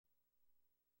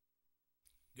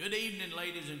Good evening,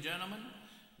 ladies and gentlemen.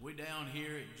 We're down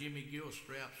here at Jimmy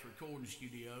Gilstrap's recording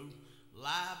studio,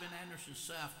 live in Anderson,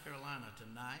 South Carolina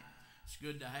tonight. It's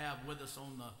good to have with us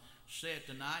on the set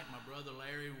tonight my brother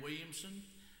Larry Williamson,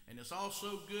 and it's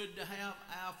also good to have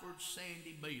Alfred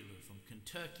Sandy Beeler from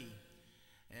Kentucky.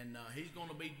 And he's going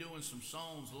to be doing some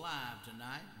songs live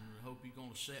tonight, and we hope you're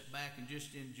going to sit back and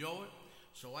just enjoy it.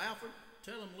 So Alfred,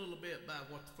 tell them a little bit about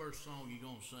what the first song you're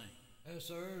going to sing. Yes,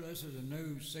 sir. This is a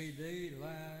new CD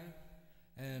live,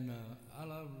 and I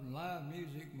love live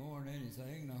music more than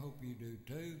anything, and I hope you do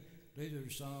too. These are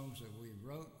the songs that we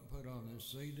wrote and put on this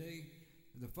CD.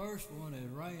 The first one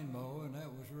is Rainbow, and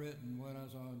that was written when I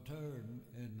was on tour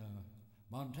in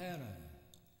Montana.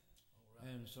 All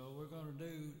right. And so we're going to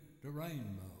do the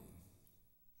Rainbow.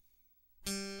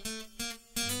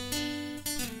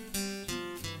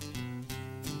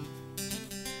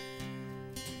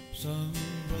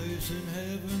 Someplace in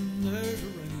heaven there's a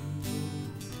rainbow.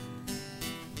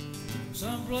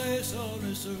 Someplace on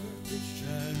this earth it's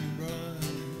shining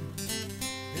bright.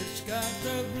 It's got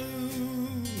the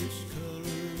bluest color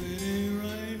of any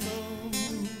rainbow,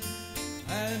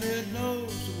 and it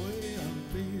knows the way I'm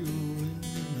feeling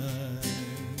tonight.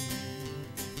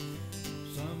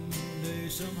 Someday,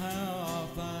 somehow I'll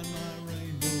find my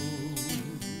rainbow.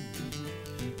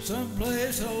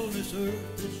 Someplace on this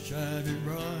earth it's shining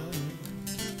bright.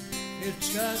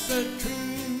 It's got the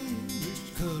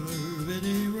truest color of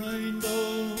any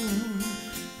rainbow,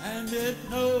 and it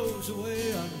knows the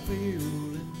way I'm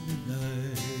feeling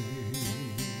tonight.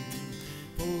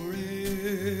 For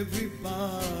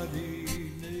everybody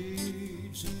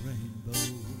needs a rainbow.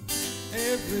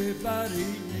 Everybody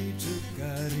needs a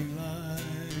guiding light.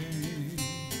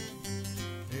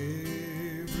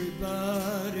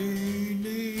 Everybody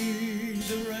needs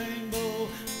a rainbow,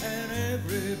 and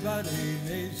everybody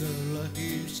needs a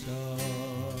lucky star.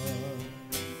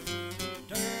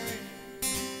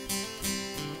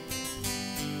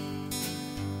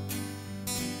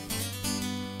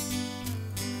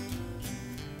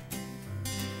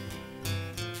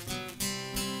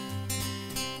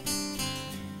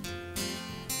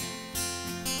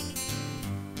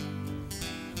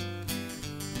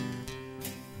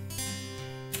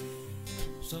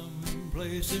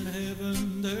 Someplace in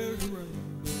heaven there's a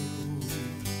rainbow.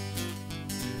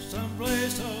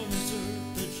 Someplace on this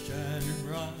earth that's shining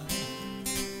bright.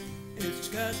 It's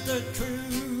got the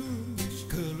truest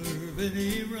color of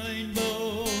any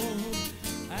rainbow,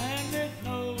 and it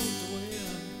knows the way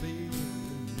I'm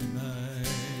feeling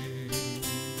tonight.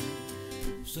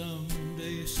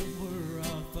 Someday, somewhere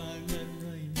I'll find that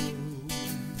rainbow.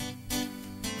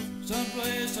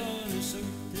 Someplace on this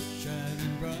earth that's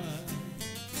shining bright.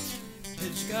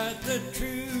 It's got the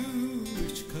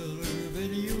truest color of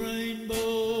any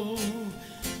rainbow,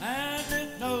 and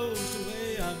it knows the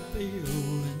way I'm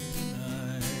feeling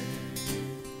tonight.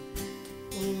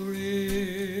 For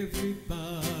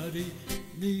everybody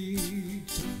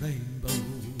needs a rainbow.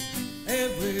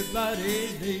 Everybody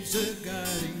needs a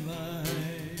guiding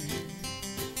light.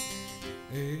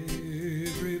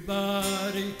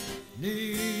 Everybody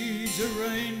needs a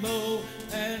rainbow,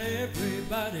 and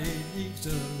everybody needs a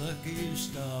lucky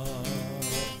star.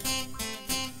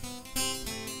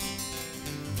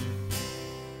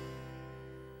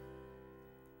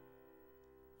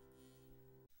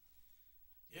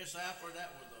 Yes, Alfred,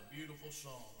 that was a beautiful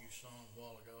song you sung a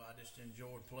while ago. I just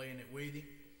enjoyed playing it with you.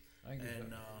 Thank you.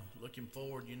 And looking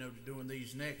forward, to doing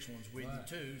these next ones with you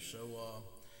too. So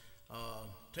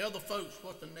tell the folks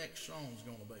what the next song's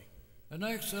going to be. The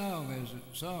next song is a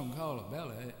song called A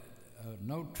Belly,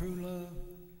 No True Love,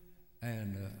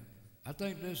 and I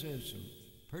think this has some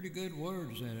pretty good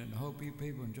words in it, and I hope you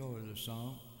people enjoy this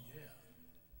song.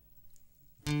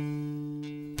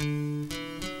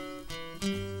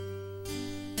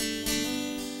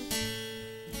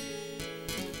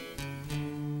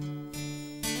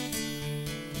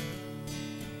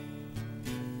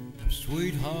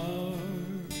 Sweethearts,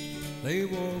 they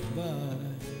walk by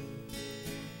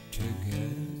together.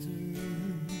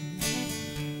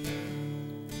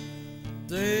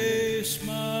 They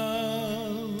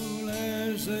smile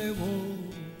as they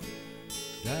walk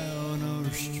down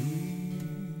our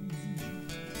street.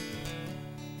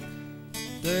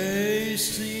 They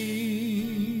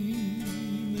seem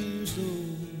as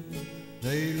though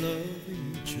they love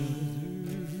each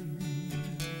other,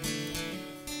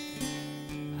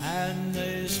 and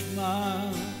they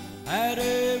smile at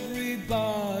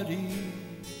everybody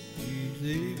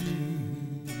they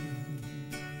meet.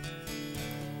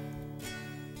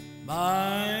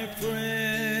 My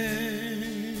friends,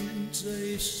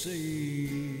 they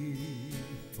say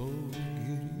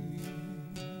forgetting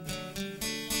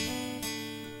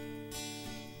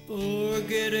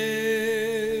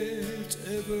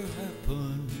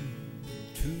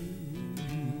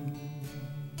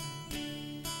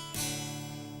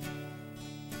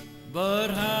but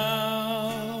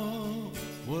how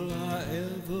will I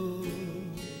ever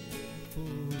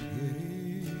forget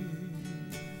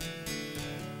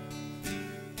it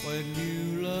when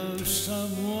you love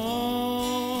someone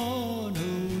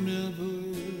who never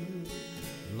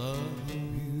loved you?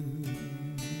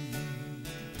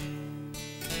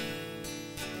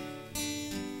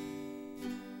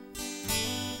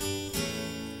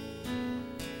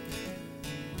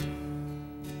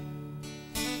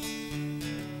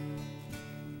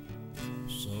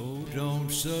 Don't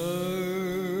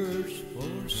search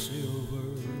for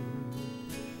silver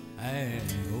and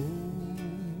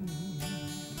gold,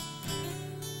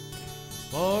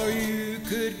 for you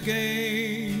could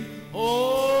gain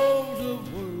all the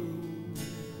world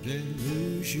and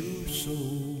lose your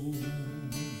soul,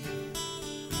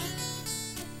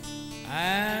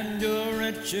 and your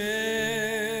riches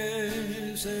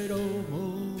that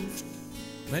almost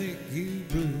make you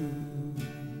blue.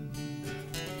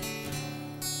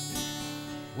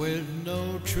 With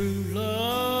no true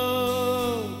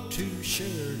love to share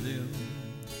them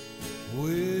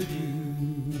with you,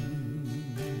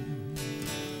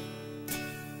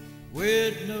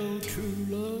 with no true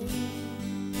love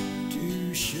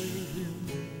to share them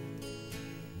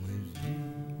with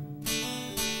you.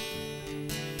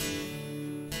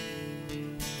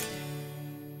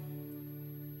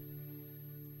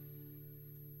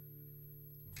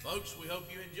 Folks, we hope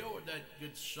you enjoyed that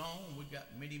good song. We got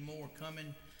many more coming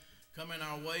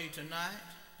our way tonight,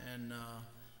 and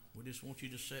we just want you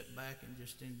to sit back and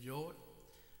just enjoy it,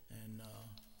 and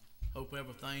hope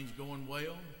everything's going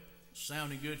well,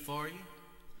 sounding good for you.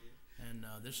 And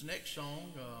this next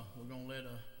song, we're gonna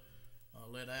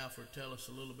let Alfred tell us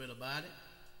a little bit about it.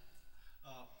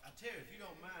 Terry, if you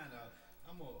don't mind,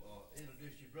 I'm gonna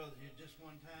introduce your brother here just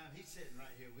one time. He's sitting right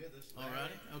here with us. All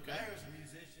right, okay. Larry's a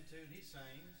musician too, and he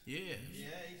sings. Yes.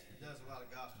 Yeah, he does a lot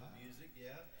of gospel music.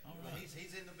 Yeah. All right.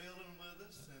 He's in the building with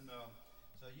us, and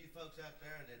so you folks out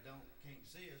there that can't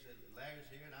see us, Larry's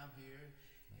here and I'm here,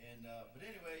 and but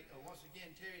anyway, once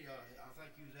again, Terry, I think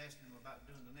you was asking him about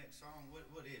doing the next song. What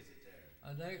is it, Terry?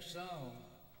 Our next song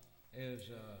is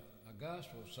a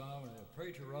gospel song that a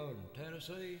preacher wrote in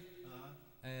Tennessee,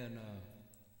 and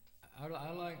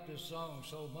I like this song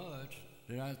so much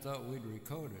that I thought we'd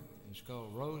record it. It's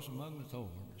called "Rose Among the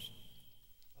Thorns."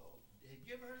 Oh, have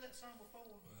you ever heard that song before?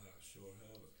 I sure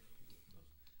haven't.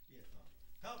 Yeah.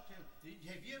 Talk to him.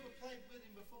 Have you ever played with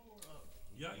him before?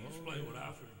 Yeah, I used to play with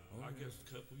Alfred, I guess a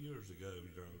couple of years ago.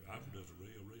 Alfred does a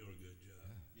real good job.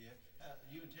 Yeah.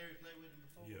 You and Terry played with him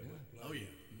before? Yeah. Oh yeah.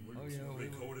 We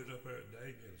recorded up there at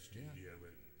Davian studio.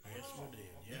 Yes, we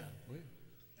did. Yeah.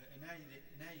 And now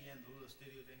you're in the little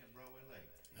studio down at Broadway Lake.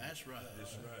 That's right.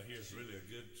 This right here is really a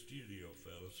good studio,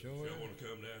 fellas. Sure. If y'all want to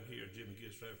come down here, Jimmy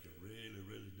Gilstrap can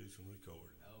really do some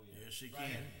recording. Oh yeah. Yes, he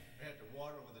Right can. at the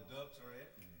water where the ducks are at,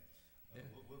 and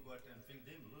we'll go out there and feed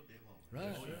them a little bit, won't we?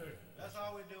 Right. Sure. That's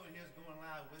all we're doing here is going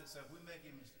live with it. So if we make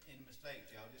any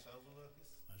mistakes, y'all just overlook us.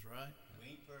 That's right.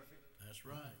 We ain't perfect, That's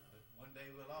right. but one day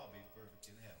we'll all be perfect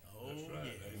in heaven. Oh That's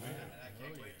right. yeah. Amen. And I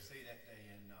can't wait to see that day,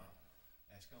 and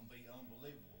that's gonna be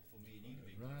unbelievable for me and you to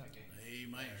be Right. perfect. ain't it?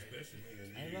 Amen. Especially me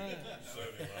and Amen. you,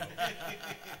 son-in-law.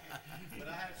 But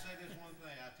I have to say this one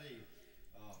thing. I tell you,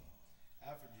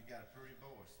 Alfred, you got a pretty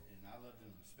voice, and I love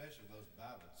them, especially those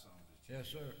ballad songs. That you Yes,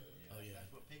 sir. Yeah, Oh, yeah.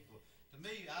 That's what people. To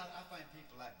me, I think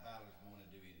people like ballads more than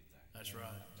do anything. That's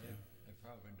right. Yeah, they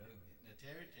probably do. Now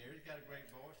Terry's got a great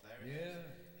voice. Larry Yeah.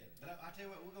 has. But I tell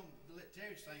you what, we're gonna let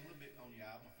Terry sing a little bit on your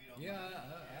album if you don't Yeah,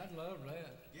 mind. I'd love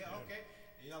that. Yeah. Okay.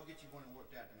 Yeah, I'll get you one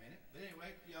worked out in a minute. But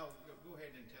anyway, y'all go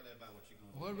ahead and tell everybody what you're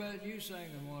gonna What do. about you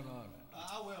singing one on it?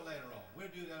 I will later on. We'll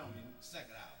do that on the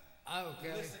second album.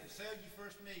 Okay. Listen, sell your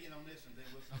first million on this, and then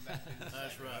we'll come back to the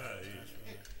That's second. right.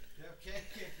 Hey, Okay.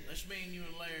 Let's me and you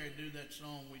and Larry do that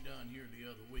song we done here the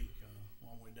other week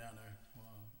when we down there.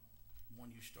 One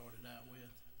you started out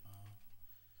with.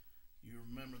 You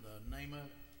remember the name of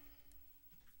it?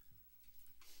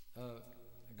 A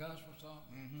gospel song?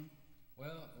 Mm-hmm.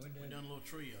 Well, we We did. done a little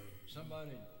trio.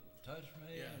 Somebody touched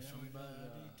me. Yeah, and then we somebody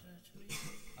did, touch me.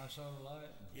 I saw the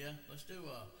light. Yeah, let's do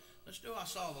I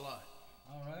Saw the Light.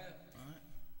 All right. All right.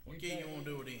 What You key you take want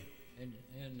to do it in?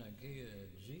 In the key of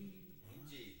G.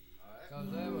 G. All right.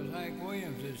 Because that was Hank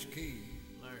Williams' key.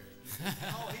 Larry.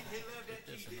 Oh, he loved that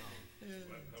This G, and didn't all.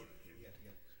 well, hold it, Jimmy. he?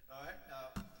 Yeah. All right.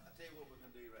 I'll tell you what we're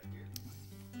gonna do right here.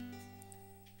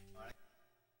 All right.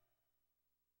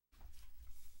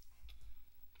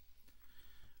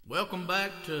 Welcome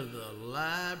back to the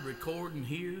live recording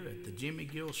here at the Jimmy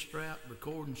Gilstrap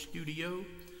Recording Studio.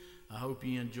 I hope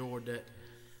you enjoyed that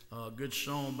good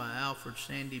song by Alfred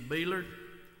Sandy Beeler,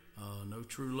 No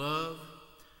True Love.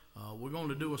 We're going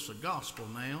to do us a gospel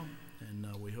now, and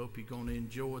we hope you're going to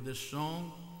enjoy this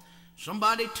song.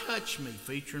 Somebody Touch Me,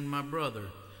 featuring my brother,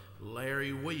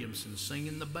 Larry Williamson,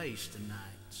 singing the bass tonight.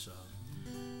 So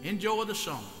enjoy the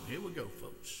song. Here we go,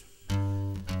 folks.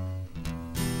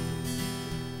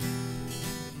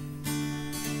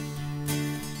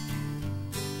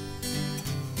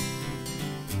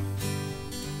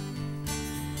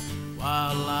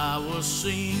 While I was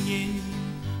singing,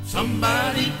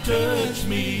 somebody touched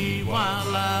me.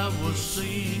 While I was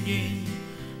singing,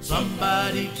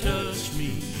 somebody touched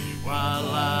me. While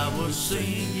I was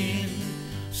singing,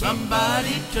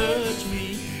 somebody touched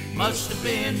me. Must have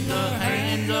been the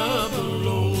hand of the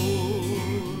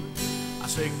Lord. I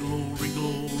said, glory,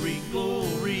 glory,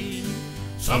 glory.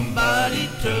 Somebody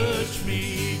touched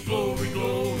me. Glory,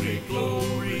 glory,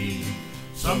 glory.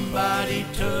 Somebody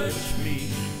touched me.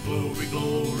 Glory,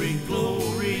 glory,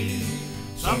 glory.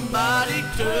 Somebody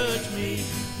touched me.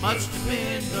 Must have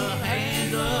been the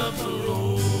hand of the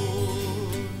Lord.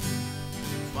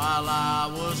 While I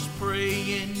was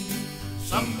praying,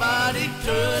 somebody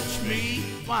touched me.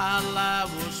 While I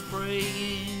was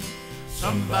praying,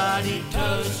 somebody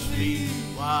touched me.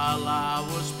 While I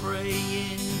was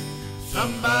praying,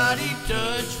 somebody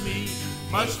touched me.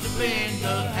 Must have been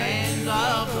the hand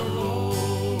of the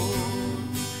Lord.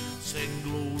 Said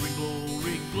glory,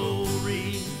 glory,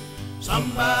 glory.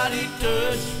 Somebody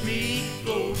touched me.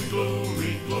 Glory,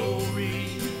 glory,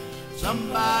 glory.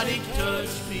 Somebody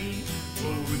touched me.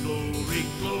 Glory, glory,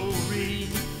 glory.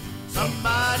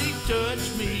 Somebody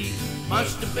touched me.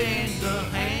 Must have been the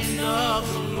hand of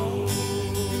the Lord.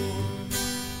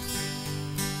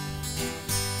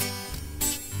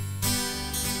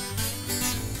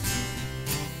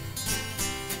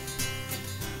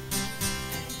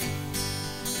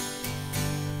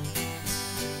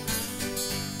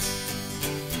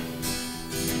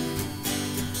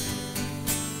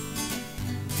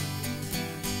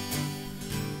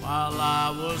 While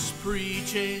I was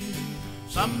preaching,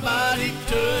 somebody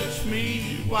touched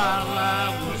me. While I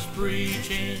was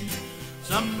preaching,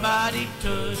 somebody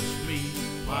touched me.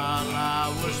 While I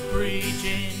was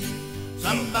preaching,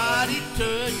 somebody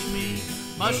touched me.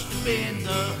 Must have been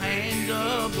the hand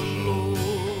of the Lord.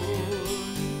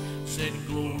 Said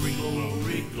glory,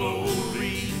 glory,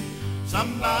 glory.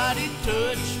 Somebody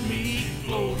touched me.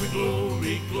 Glory,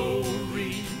 glory,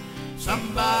 glory.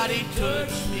 Somebody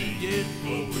touched me, yeah,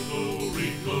 glory,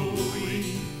 glory,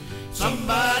 glory.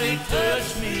 Somebody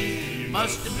touched me,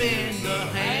 must have been the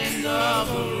hand of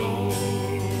the Lord.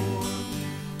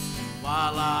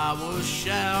 While I was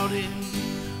shouting,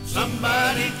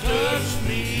 somebody touched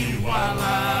me. While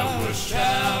I was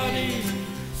shouting,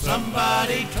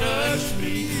 somebody touched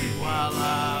me. While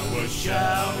I was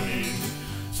shouting,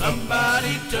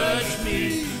 somebody touched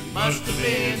me, must have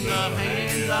been the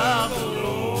hand of the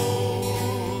Lord.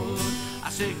 I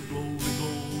said, glory,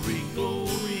 glory,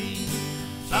 glory.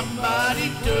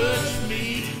 Somebody touched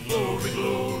me. Glory,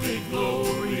 glory,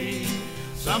 glory.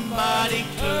 Somebody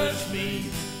touched me.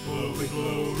 Glory,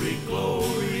 glory,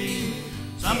 glory.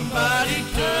 Somebody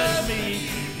touched me.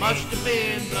 Must have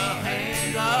been the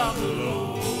hand of the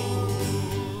Lord.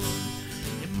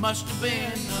 It must have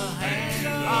been the hand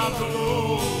of the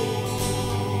Lord.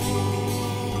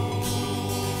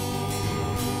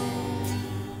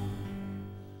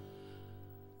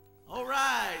 All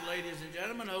right, ladies and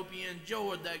gentlemen, hope you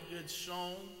enjoyed that good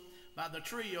song by the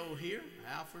trio here,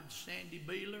 Alfred, Sandy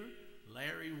Beeler,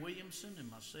 Larry Williamson, and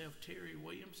myself, Terry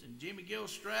Williamson. Jimmy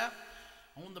Gilstrap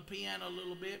on the piano a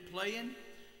little bit playing,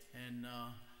 and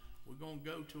we're going to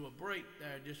go to a break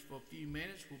there just for a few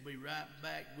minutes. We'll be right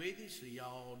back with you, so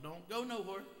y'all don't go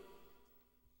nowhere.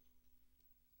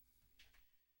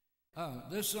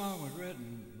 This song was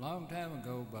written a long time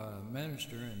ago by a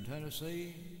minister in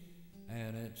Tennessee,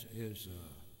 and it is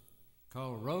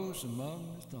called Rose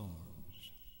Among the Thorns.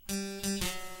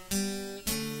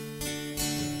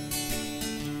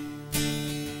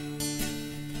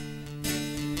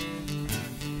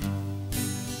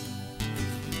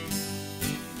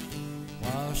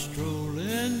 While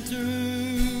strolling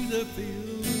through the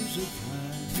fields of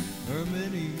time, there are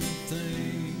many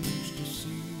things to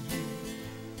see.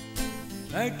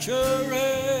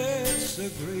 Picturesque, the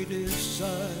greatest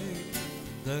sight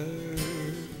there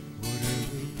would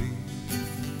ever be.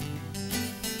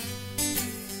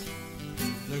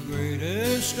 The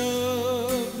greatest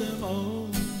of them all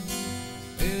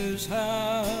is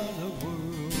how the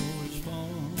world was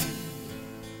formed,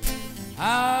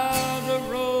 how the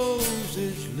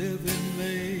roses live and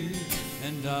live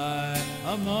and die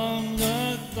among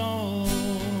the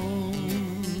thorns.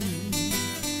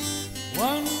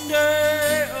 One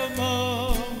day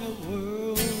among a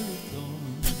world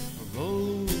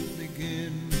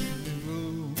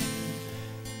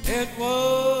It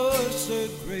was the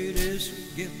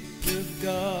greatest gift of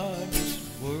God this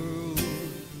world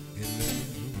had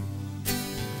ever known.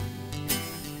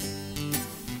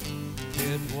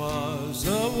 It was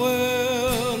the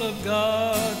will of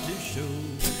God to show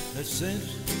that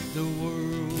since the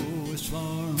world was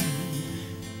formed,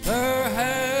 there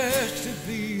has to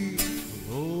be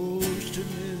a rose to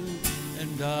live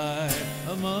and die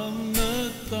among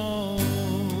the thorns.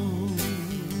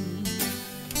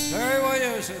 Terry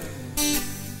Williamson.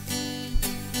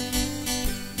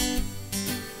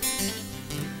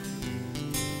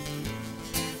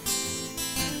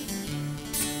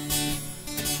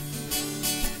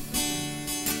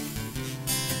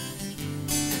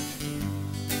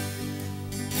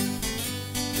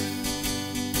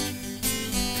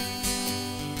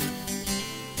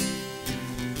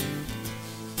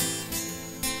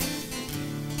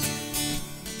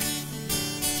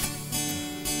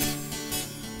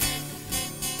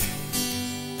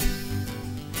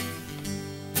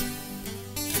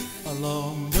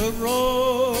 Along the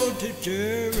road to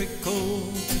Jericho,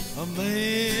 a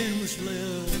man was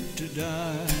left to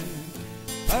die.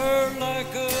 There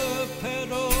like a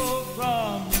petal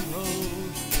from the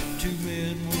road, two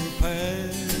men were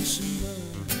passing by.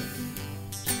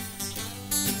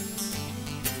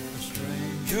 A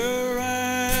stranger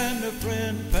and a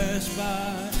friend passed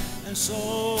by and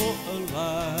saw a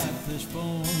lifeless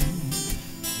form.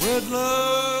 With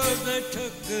love they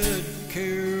took good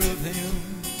care of him,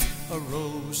 a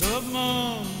rose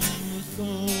among the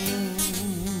thorns.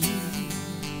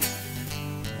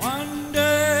 One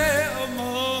day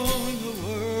among the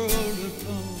world of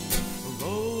thorns, a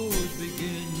rose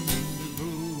began to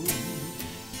grow.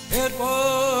 It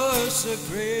was the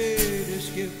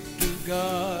greatest gift of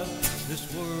God this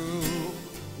world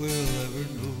will ever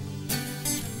know.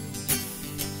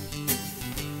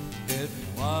 It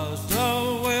was the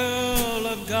will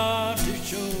of God to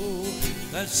show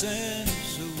that since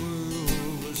the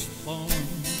world was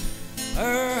formed,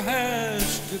 there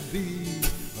has to be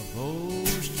a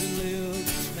rose to live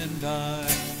and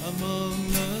die among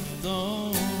the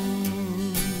thorns.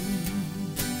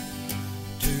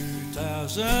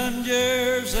 2,000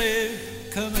 years they've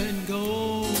come and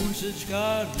gone since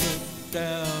God looked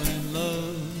down in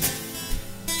love.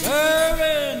 There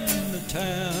in the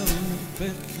town of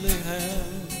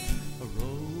Bethlehem, a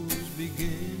rose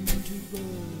began to bud.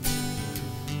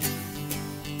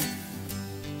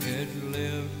 It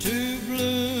lived to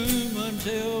bloom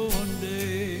until one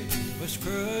day was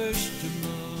crushed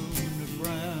among the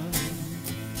ground,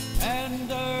 and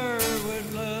there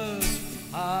with love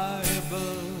high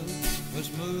above was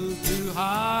moved to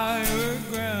higher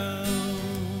ground.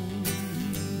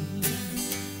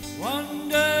 One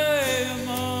day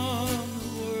among the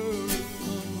world of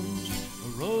thorns, a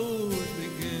rose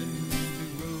began to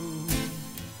grow.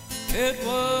 It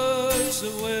was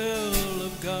the will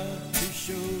of God to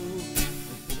show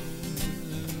that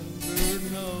never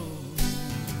known.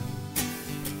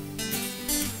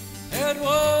 It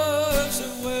was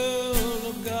the will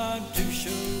of God to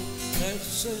show that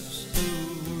since the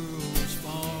world was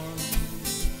formed,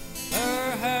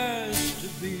 there has to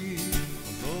be a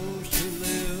rose to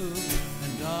live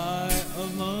and die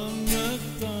among the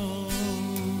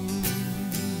thorns.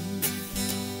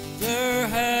 There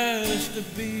has to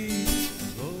be a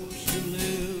rose to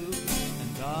live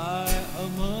and die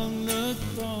among the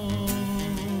thorns.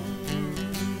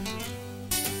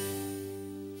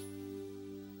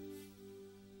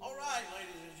 All right,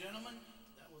 ladies and gentlemen,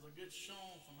 that was a good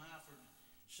song from Alfred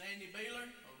Sandy Beeler,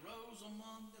 A Rose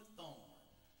Among the Thorns.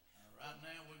 Right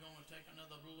now we're going to take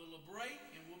another little break,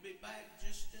 and we'll be back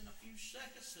just in a few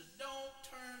seconds, so don't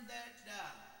turn that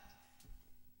dial.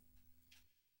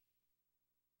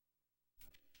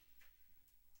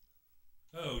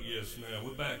 Oh, yes, now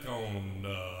we're back on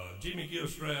Jimmy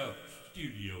Gilstrap's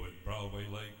studio at Broadway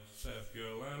Lake, South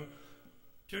Carolina.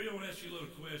 Terry, I want to ask you a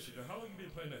little question. Now, how long have you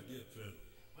been playing that gift fiddle?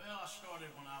 Well, I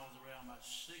started when I was around about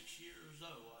 6 years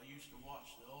old. I used to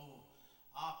watch the old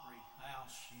Opry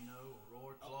House, you know,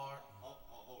 Roy Clark.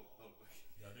 Hold.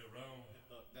 Did I do it wrong?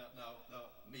 No,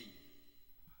 me.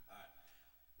 All right.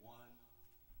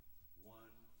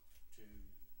 One, two,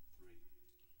 three.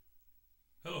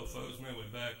 Hello, folks. Now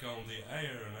we're back on the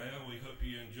air now. We hope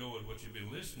you enjoyed what you've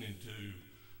been listening to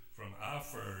from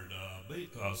Alfred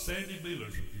Sandy Beeler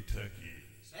from Kentucky.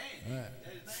 Sandy? Right.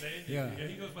 That is Sandy? Yeah. Yeah,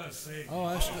 he goes by Sandy. Oh,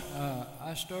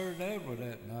 I started out with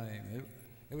that name.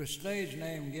 It was a stage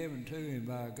name given to him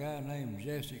by a guy named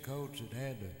Jesse Coates that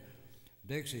had the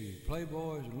Dixie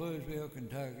Playboys in Louisville,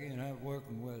 Kentucky, and I was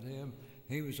working with him.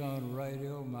 He was on the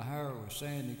radio. My hair was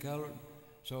sandy colored,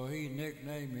 So he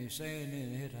nicknamed me Sandy,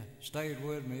 and it stayed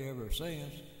with me ever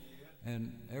since.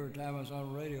 And every time I was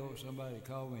on the radio, somebody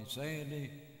called me Sandy,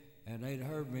 and they'd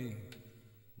heard me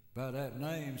by that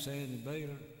name, Sandy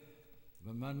Beeler.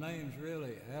 But my name's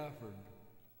really Alfred,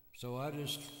 so I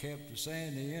just kept the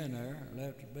Sandy in there,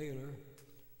 left the Beeler.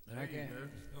 There you go.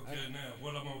 Okay, now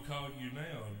what I'm gonna call you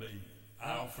now will be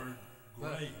Alfred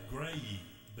Gray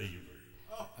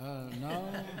Beeler.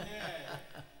 No.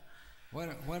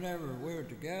 Whenever we're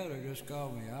together, just call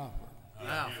me Alfred.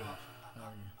 Alfred.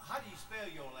 How do you spell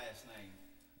your last name?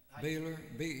 Beeler,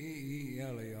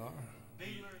 B-E-E-L-E-R.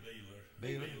 Beeler?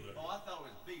 Beeler. Oh, I thought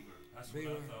it was Beaver. That's Beeler.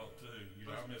 what I thought too. You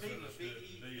know, I misunderstood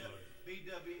Beeler.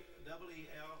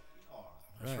 B-W-E-L-E-R.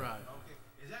 That's right. Okay.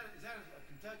 Is that a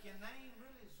Kentuckian name,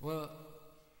 really? Well,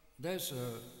 there's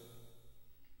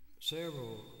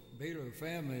several Beeler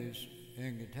families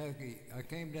in Kentucky. I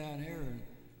came down here and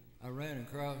I ran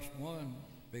across one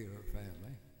Beeler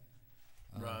family.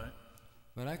 Right.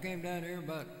 But I came down here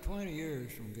about 20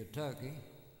 years from Kentucky,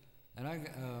 and I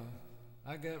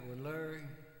got with Larry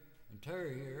and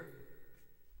Terry here.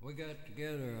 We got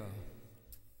together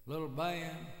a little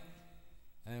band,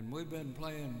 and we've been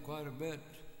playing quite a bit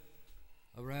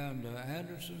around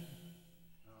Anderson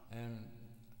and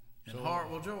In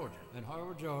Hartwell, Georgia. in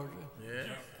Hartwell, Georgia.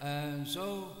 Yeah. And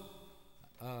so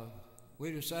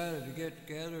we decided to get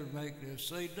together and make this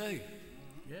CD.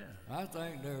 Yeah. I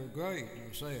think they're great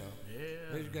yourself.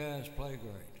 Yeah. These guys play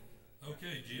great.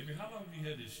 Okay, Jimmy, how long have you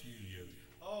had this studio?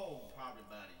 Oh, probably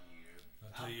about a year.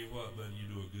 I tell you what, buddy, you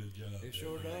do a good job. It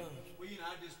sure does. Well,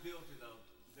 I just built it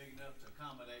big enough to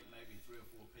accommodate maybe 3 or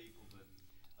 4 people, but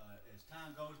as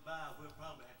time goes by, we'll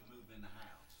probably have to move in the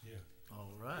house. Yeah.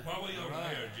 All right. While we over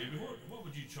there, Jimmy, what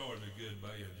would you charge a good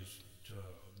band just to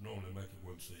normally make it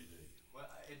one CD? Well,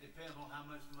 it depends on how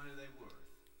much money they're worth.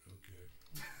 Okay.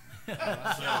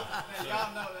 Now,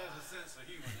 y'all know there's a sense of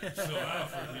humor there. So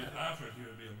Alfred here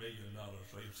would be $1 million,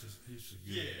 so he's a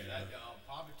good.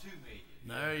 Probably 2 million.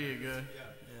 There you go.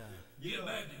 Yeah. Get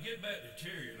back to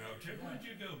Terry now. Terry, why'd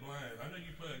you go blind? I know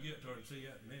you play a guitar and see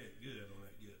that neck good on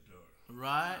that guitar.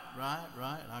 Right.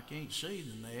 I can't see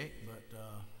the neck, but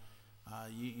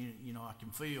you know, I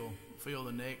can feel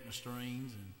the neck and the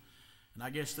strings, and I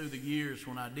guess through the years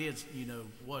when I did,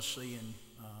 was seeing,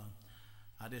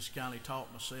 I just kind of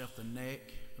taught myself the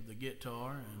neck of the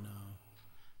guitar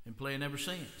and playing ever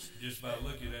since. Just by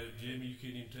looking at it, Jimmy, you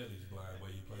can't even tell he's blind the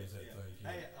way he plays that thing.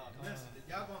 Hey, listen,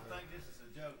 y'all gonna think this is a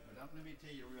joke, but let me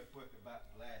tell you real quick about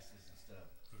glasses and stuff.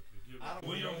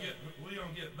 We're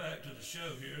gonna get back to the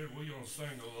show here. We're gonna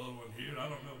sing a little one here. I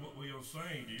don't know what we're gonna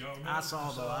sing. Do y'all know? I saw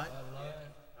the light. All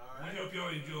We right. hope y'all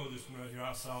enjoy this one right here.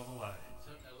 I saw the light.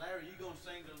 So, Larry, you gonna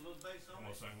sing a little bass on I'm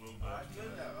it? gonna sing a little All bit. right,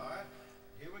 good enough. All right,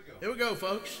 here we go. Here we go,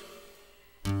 folks.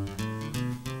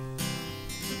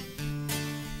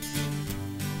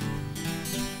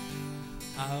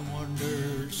 I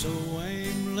wandered so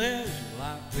aimless,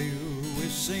 life filled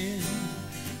with sin.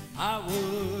 I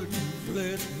wouldn't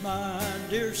let my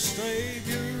dear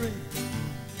Savior in.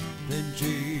 Then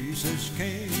Jesus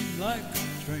came like a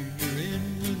stranger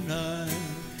in the night.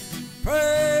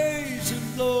 Praise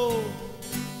the Lord,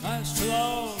 I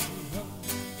saw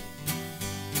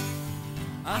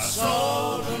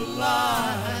the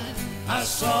light, I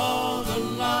saw the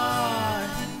light.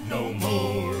 No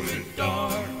more in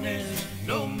darkness,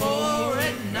 no more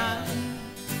at night.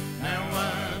 Now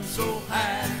I'm so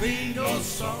happy, no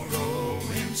sorrow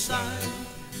inside.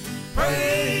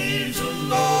 Praise the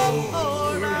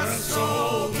Lord, I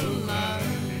saw the light.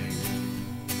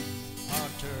 Oh,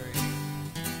 Terry.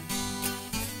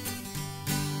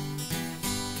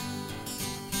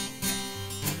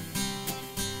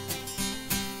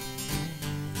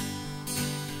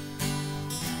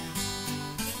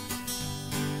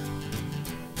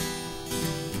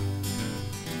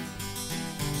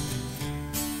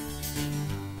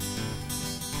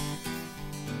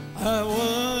 I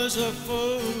was a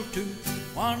fool to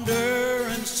wander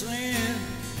and sin.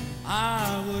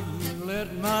 I wouldn't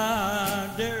let my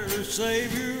dear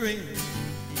Savior in.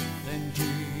 Then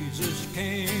Jesus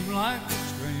came like a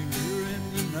stranger in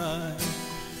the night.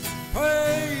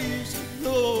 Praise the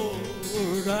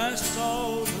Lord, I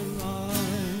saw the light.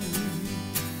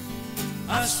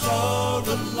 I saw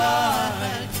the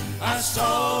light, I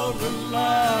saw the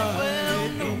light. Well,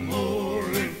 no more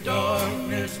in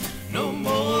darkness, no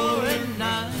more at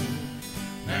night.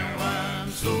 Now I'm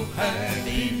so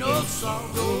happy, no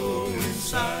sorrow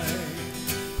inside.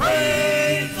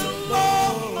 Praise the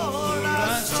Lord,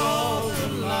 I saw the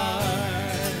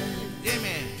light.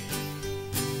 Amen.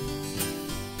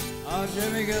 Oh,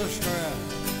 Jimmy Gilstrap.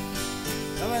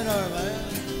 Come in there, man.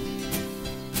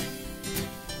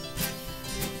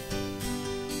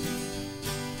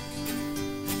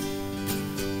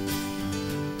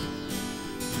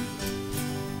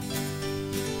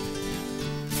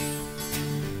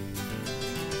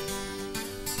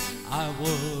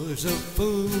 was a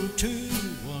fool to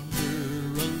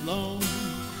wander alone,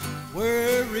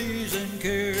 worries and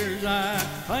cares I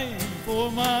claimed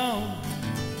for my own.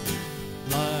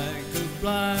 Like a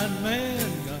blind man,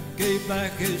 God gave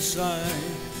back his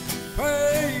sight.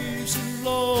 Praise the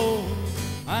Lord,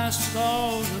 I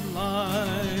saw the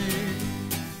light.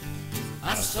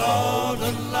 I saw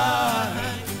the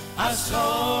light, I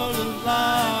saw the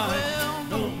light. Well,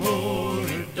 no more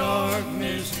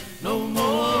darkness, no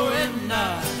more at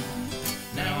night.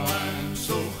 Now I'm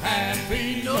so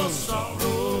happy, no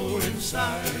sorrow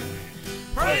inside.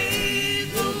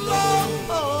 Praise the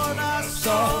Lord, I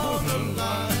saw the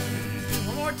light.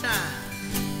 One more time.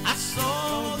 I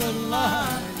saw the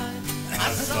light,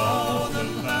 I saw the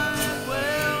light.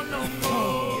 Well, no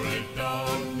more at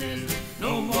darkness,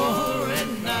 no more at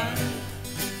night.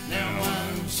 Now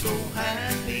I'm so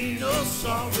happy, no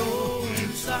sorrow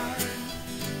inside.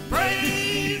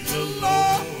 Praise the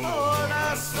Lord,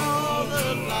 I saw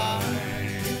the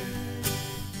light.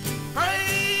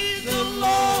 Praise the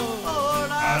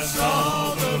Lord, I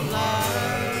saw the light.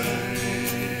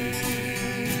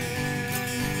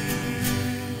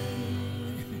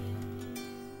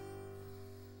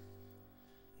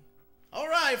 All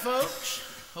right, folks.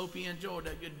 Hope you enjoyed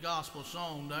that good gospel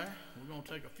song there. We're going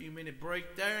to take a few-minute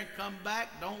break there and come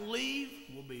back. Don't leave.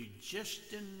 We'll be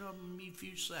just in a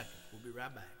few seconds. We'll be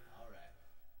right back. All right.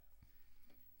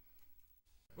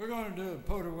 We're going to do a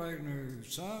Porter Wagner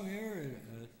song here,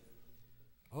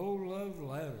 Old Love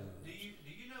Ladder. Do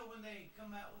you know when they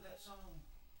come out with that song?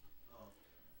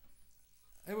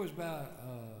 It was about,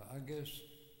 I guess,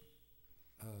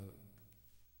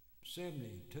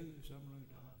 72, something like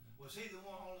that. Was he the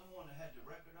only one that had the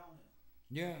record on it?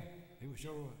 Yeah, he was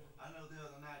sure. I know the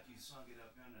other night you sung it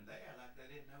up under there like they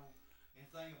didn't know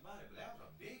anything about it, but that was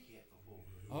a big hit for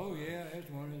Porter. Oh, yeah, it's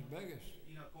one of his biggest.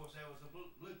 You know, of course, that was the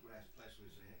bluegrass place we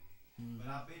was at. But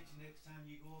I bet you next time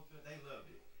you go up there, they loved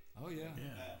it. Oh, yeah.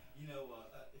 Yeah.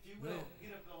 If you will,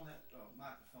 get up on that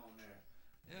microphone there.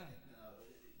 Yeah.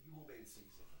 You won't be able to see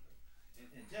something.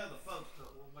 And tell the folks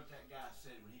what that guy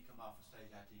said when he come off the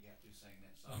stage after he got through singing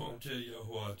that song. I'm going to tell you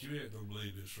what, you ain't going to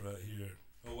believe this right here.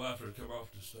 Old Alfred come off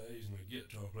the stage and the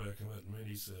guitar player come up to me and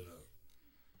he said,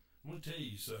 I'm going to tell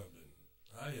you something.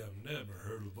 I have never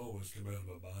heard a voice come out of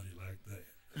my body like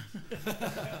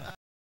that.